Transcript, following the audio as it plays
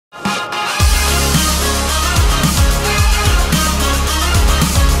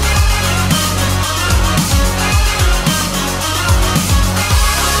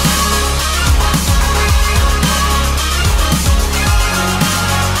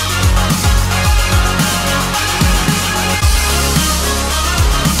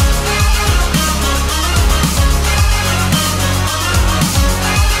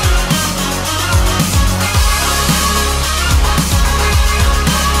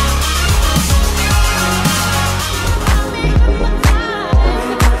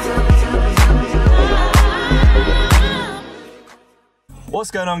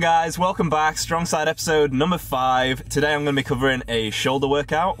What's going on, guys? Welcome back. Strongside episode number 5. Today I'm going to be covering a shoulder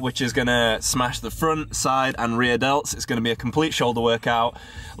workout, which is going to smash the front, side and rear delts. It's going to be a complete shoulder workout.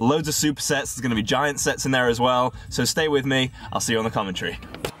 Loads of supersets. There's going to be giant sets in there as well. So stay with me. I'll see you on the commentary.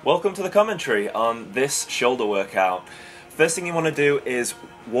 Welcome to the commentary on this shoulder workout. First thing you want to do is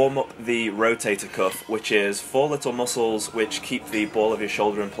warm up the rotator cuff, which is 4 little muscles which keep the ball of your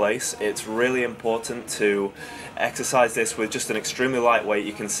shoulder in place. It's really important to exercise this with just an extremely light weight.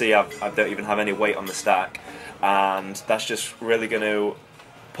 You can see I don't even have any weight on the stack, and that's just really going to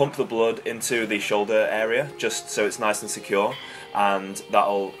pump the blood into the shoulder area just so it's nice and secure, and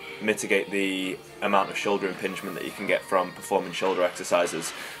that'll mitigate the amount of shoulder impingement that you can get from performing shoulder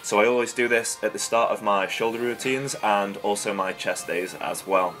exercises. So I always do this at the start of my shoulder routines and also my chest days as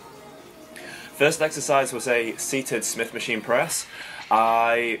well. First exercise was a seated Smith machine press.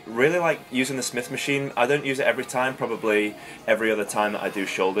 I really like using the Smith machine. I don't use it every time, probably every other time that I do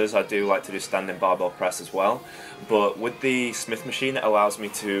shoulders. I do like to do standing barbell press as well. But with the Smith machine, it allows me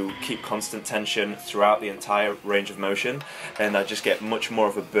to keep constant tension throughout the entire range of motion, and I just get much more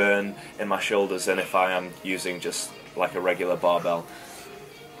of a burn in my shoulders than if I am using just like a regular barbell.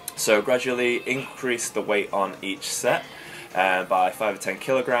 So gradually increase the weight on each set by 5 or 10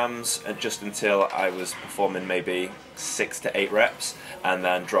 kilograms, and just until I was performing maybe 6 to 8 reps, and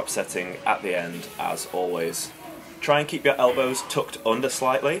then drop setting at the end as always. Try and keep your elbows tucked under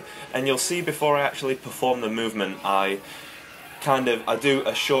slightly, and you'll see before I actually perform the movement I do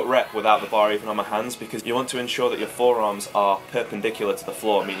a short rep without the bar even on my hands, because you want to ensure that your forearms are perpendicular to the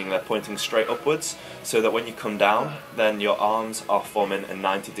floor, meaning they're pointing straight upwards, so that when you come down, then your arms are forming a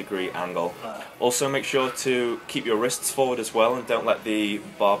 90-degree angle. Also make sure to keep your wrists forward as well, and don't let the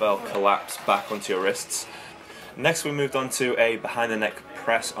barbell collapse back onto your wrists. Next we moved on to a behind the neck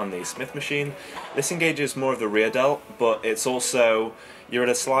press on the Smith machine. This engages more of the rear delt, but it's also, you're at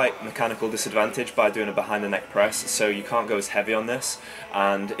a slight mechanical disadvantage by doing a behind the neck press, so you can't go as heavy on this.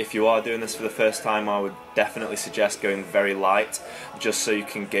 And if you are doing this for the first time, I would definitely suggest going very light, just so you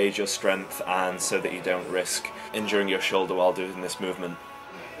can gauge your strength and so that you don't risk injuring your shoulder while doing this movement.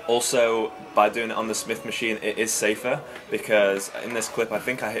 Also, by doing it on the Smith machine, it is safer, because in this clip I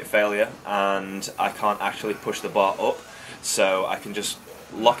think I hit failure and I can't actually push the bar up, so I can just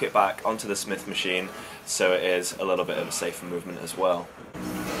lock it back onto the Smith machine, so it is a little bit of a safer movement as well.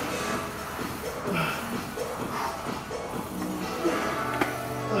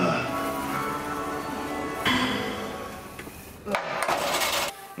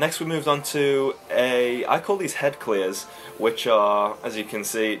 Next we moved on to I call these head clears, which are, as you can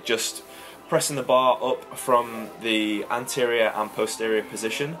see, just pressing the bar up from the anterior and posterior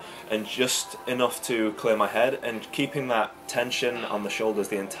position, and just enough to clear my head, and keeping that tension on the shoulders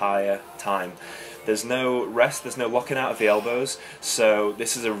the entire time. There's no rest, there's no locking out of the elbows, so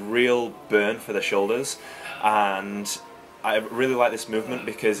this is a real burn for the shoulders, and I really like this movement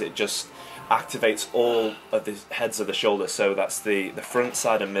because it just activates all of the heads of the shoulder. So that's the front,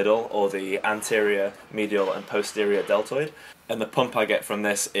 side and middle, or the anterior, medial and posterior deltoid. And the pump I get from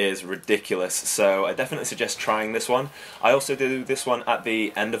this is ridiculous, so I definitely suggest trying this one. I also do this one at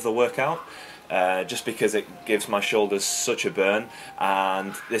the end of the workout, just because it gives my shoulders such a burn,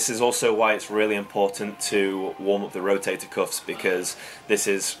 and this is also why it's really important to warm up the rotator cuffs, because this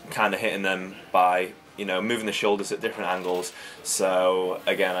is kind of hitting them by moving the shoulders at different angles. So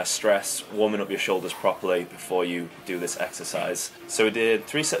again, I stress warming up your shoulders properly before you do this exercise. So we did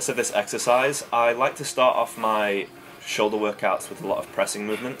 3 sets of this exercise. I like to start off my shoulder workouts with a lot of pressing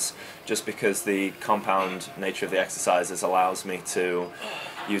movements, just because the compound nature of the exercises allows me to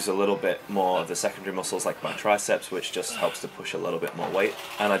use a little bit more of the secondary muscles like my triceps, which just helps to push a little bit more weight.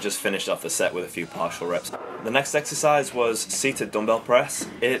 And I just finished off the set with a few partial reps. The next exercise was seated dumbbell press.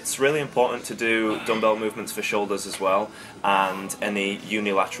 It's really important to do dumbbell movements for shoulders as well, and any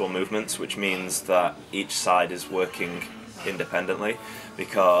unilateral movements, which means that each side is working independently,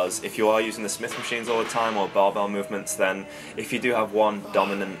 because if you are using the Smith machines all the time, or barbell movements, then if you do have one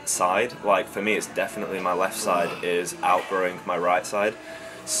dominant side, like for me it's definitely my left side is outgrowing my right side,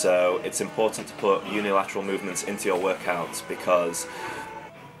 so it's important to put unilateral movements into your workouts, because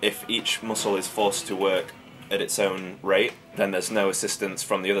if each muscle is forced to work at its own rate, then there's no assistance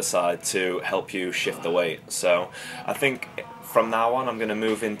from the other side to help you shift the weight. So I think from now on I'm going to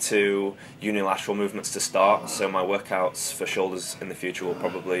move into unilateral movements to start, so my workouts for shoulders in the future will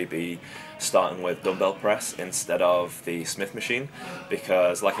probably be starting with dumbbell press instead of the Smith machine,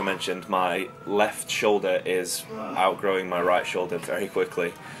 because like I mentioned, my left shoulder is outgrowing my right shoulder very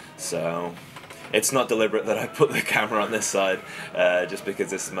quickly. So it's not deliberate that I put the camera on this side, just because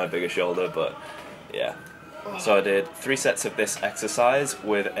this is my bigger shoulder, but yeah. So I did 3 sets of this exercise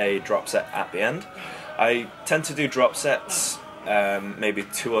with a drop set at the end. I tend to do drop sets maybe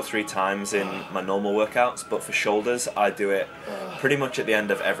 2 or 3 times in my normal workouts, but for shoulders I do it pretty much at the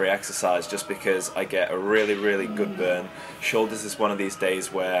end of every exercise just because I get a really good burn. Shoulders is one of these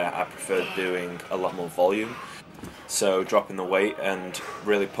days where I prefer doing a lot more volume, so dropping the weight and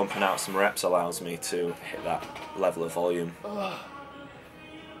really pumping out some reps allows me to hit that level of volume.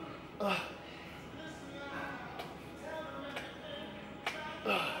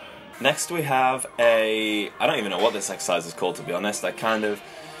 Next we have I don't even know what this exercise is called, to be honest. I kind of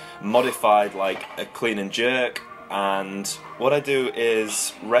modified like a clean and jerk, and what I do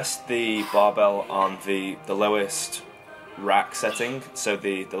is rest the barbell on the lowest rack setting, so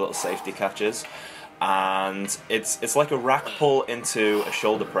the little safety catches, and it's like a rack pull into a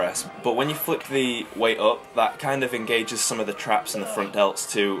shoulder press, but when you flip the weight up, that kind of engages some of the traps in the front delts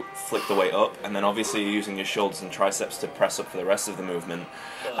to flick the weight up, and then obviously you're using your shoulders and triceps to press up for the rest of the movement.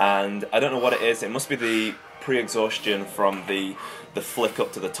 And I don't know what it is, it must be the pre-exhaustion from the flick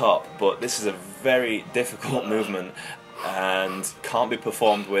up to the top, but this is a very difficult movement and can't be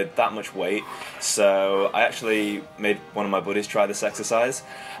performed with that much weight. So I actually made one of my buddies try this exercise.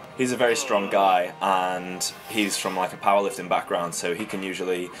 He's a very strong guy and he's from like a powerlifting background, so he can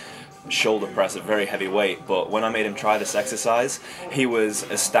usually shoulder press a very heavy weight, but when I made him try this exercise, he was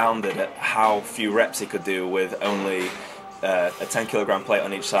astounded at how few reps he could do with only a 10 kilogram plate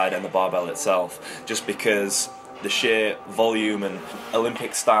on each side and the barbell itself, just because the sheer volume and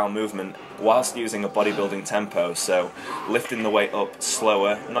Olympic style movement whilst using a bodybuilding tempo, so lifting the weight up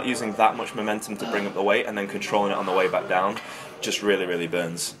slower, not using that much momentum to bring up the weight and then controlling it on the way back down, just really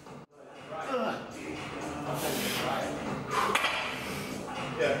burns.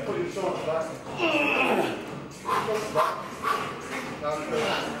 Yeah, put your shoulders back.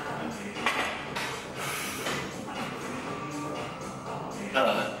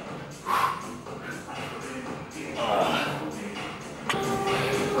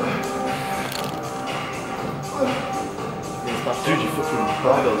 Dude, you fucking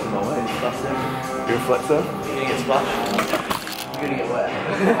barbell's in my way. You're a flexor? You're gonna get splashed. You're gonna get wet.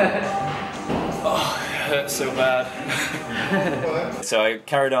 Oh, it hurts so bad. So I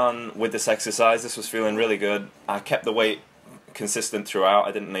carried on with this exercise. This was feeling really good. I kept the weight consistent throughout.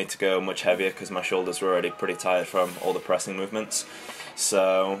 I didn't need to go much heavier because my shoulders were already pretty tired from all the pressing movements.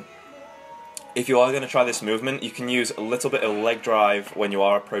 So if you are going to try this movement, you can use a little bit of leg drive when you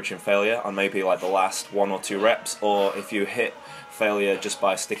are approaching failure on maybe like the last 1 or 2 reps, or if you hit failure just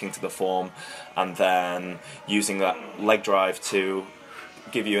by sticking to the form and then using that leg drive to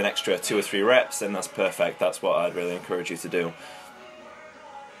give you an extra 2 or 3 reps, then that's perfect. That's what I'd really encourage you to do.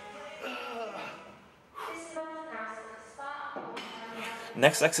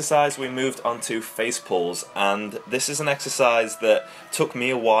 Next exercise, we moved on to face pulls, and this is an exercise that took me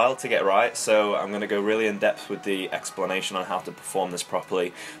a while to get right, so I'm going to go really in depth with the explanation on how to perform this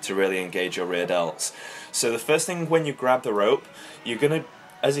properly to really engage your rear delts. So the first thing, when you grab the rope, you're going to,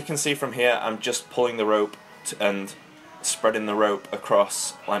 as you can see from here, I'm just pulling the rope and spreading the rope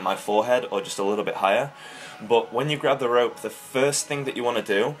across like my forehead or just a little bit higher. But when you grab the rope, the first thing that you want to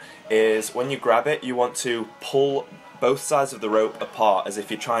do is when you grab it, you want to pull both sides of the rope apart, as if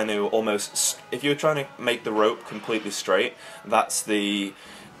you're trying to if you're trying to make the rope completely straight. That's the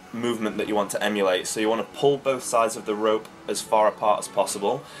movement that you want to emulate. So you want to pull both sides of the rope as far apart as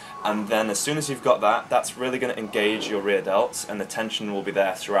possible, and then as soon as you've got that, that's really going to engage your rear delts and the tension will be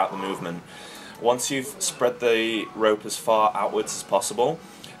there throughout the movement. Once you've spread the rope as far outwards as possible,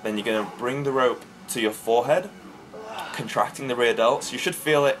 then you're going to bring the rope to your forehead, contracting the rear delts. You should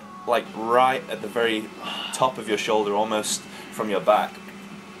feel it like right at the very top of your shoulder, almost from your back.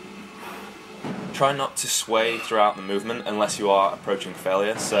 Try not to sway throughout the movement unless you are approaching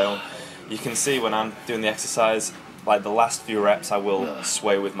failure. So you can see when I'm doing the exercise, like the last few reps I will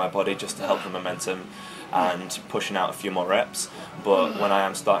sway with my body just to help the momentum and pushing out a few more reps, but when I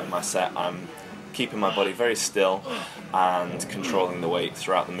am starting my set, I'm keeping my body very still and controlling the weight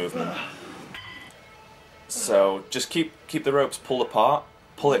throughout the movement. So just keep the ropes pulled apart.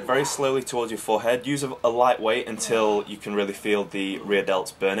 Pull it very slowly towards your forehead. Use a light weight until you can really feel the rear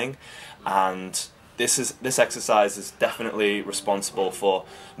delts burning. And this exercise is definitely responsible for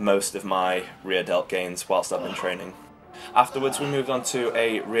most of my rear delt gains whilst I've been training. Afterwards, we moved on to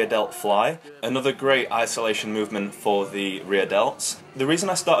a rear delt fly, another great isolation movement for the rear delts. The reason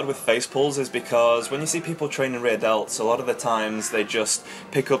I started with face pulls is because when you see people training rear delts, a lot of the times they just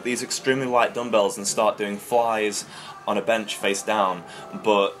pick up these extremely light dumbbells and start doing flies on a bench face down,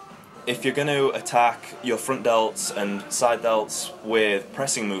 but if you're going to attack your front delts and side delts with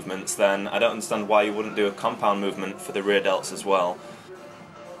pressing movements, then I don't understand why you wouldn't do a compound movement for the rear delts as well.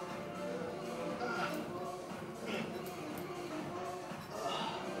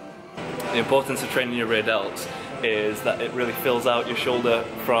 The importance of training your rear delts is that it really fills out your shoulder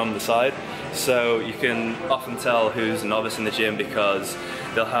from the side, so you can often tell who's a novice in the gym because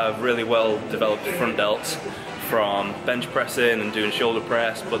they'll have really well developed front delts from bench pressing and doing shoulder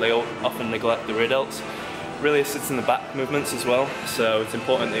press, but they often neglect the rear delts. Really sits in the back movements as well, so it's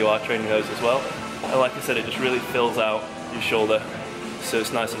important that you are training those as well. And like I said, it just really fills out your shoulder so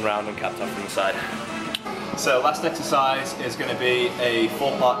it's nice and round and capped off from the side. So last exercise is going to be a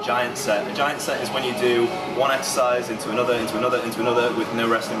 4-part giant set. A giant set is when you do one exercise into another, into another, into another with no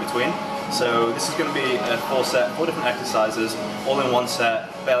rest in between. So this is going to be a 4 different exercises, all in one set,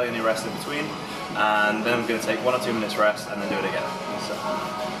 barely any rest in between. And then I'm going to take 1 or 2 minutes rest and then do it again. So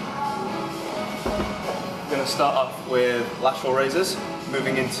I'm going to start off with lateral raises,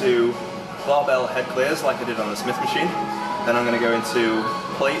 moving into barbell head clears like I did on the Smith machine. Then I'm going to go into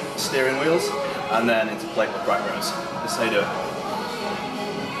plate steering wheels, and then into plate upright rows. This is how you do it.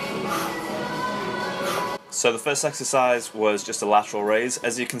 So the first exercise was just a lateral raise.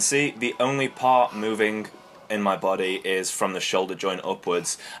 As you can see, the only part moving in my body is from the shoulder joint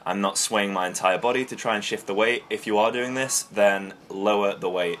upwards. I'm not swaying my entire body to try and shift the weight. If you are doing this, then lower the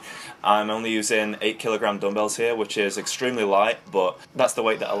weight. I'm only using 8 kilogram dumbbells here, which is extremely light, but that's the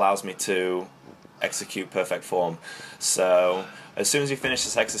weight that allows me to execute perfect form. So as soon as you finish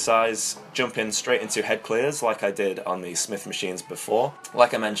this exercise, jump in straight into head clears like I did on the Smith machines before.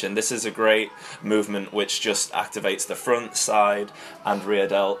 Like I mentioned, this is a great movement which just activates the front, side and rear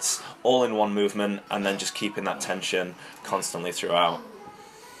delts all in one movement, and then just keeping that tension constantly throughout.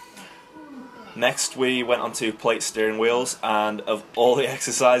 Next we went on to plate steering wheels, and of all the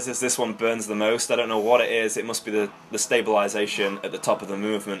exercises this one burns the most. I don't know what it is, it must be the stabilization at the top of the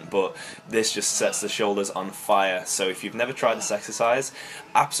movement, but this just sets the shoulders on fire. So if you've never tried this exercise,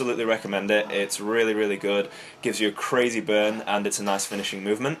 absolutely recommend it. It's really, really good, gives you a crazy burn, and it's a nice finishing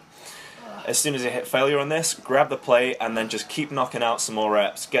movement. As soon as you hit failure on this, grab the plate and then just keep knocking out some more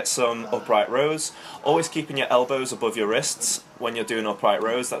reps. Get some upright rows, always keeping your elbows above your wrists when you're doing upright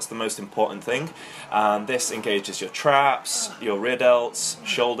rows. That's the most important thing. And this engages your traps, your rear delts,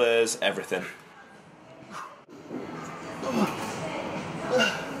 shoulders, everything.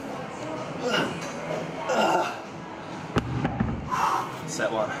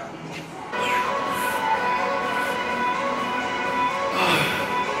 Set 1.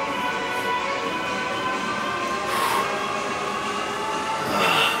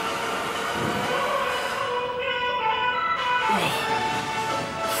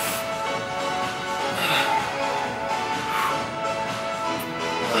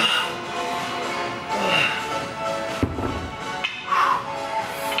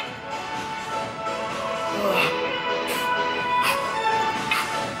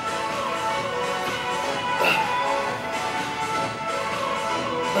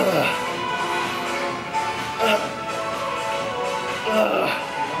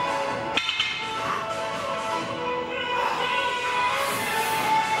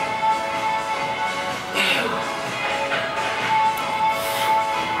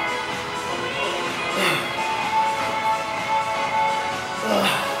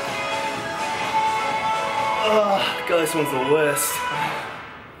 God, this one's the worst.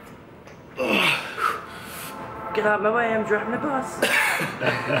 Get out of my way, I'm driving a bus. Get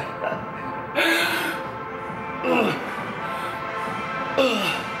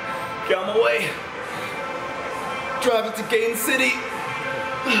out of my way. Driving to Gain City.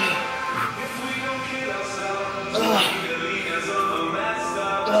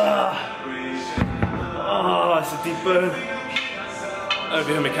 Oh, it's a deep burn. I don't know if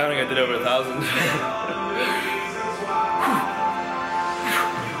you heard me counting, I did over 1,000.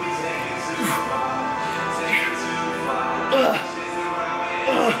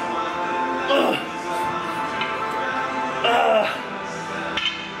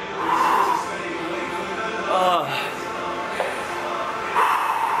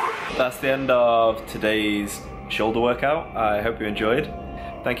 That's the end of today's shoulder workout. I hope you enjoyed.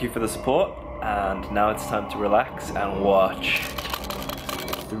 Thank you for the support, and now it's time to relax and watch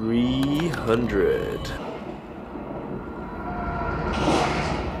 300.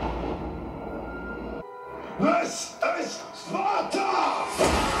 This is Sparta!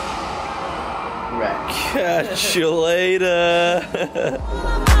 Catch you later.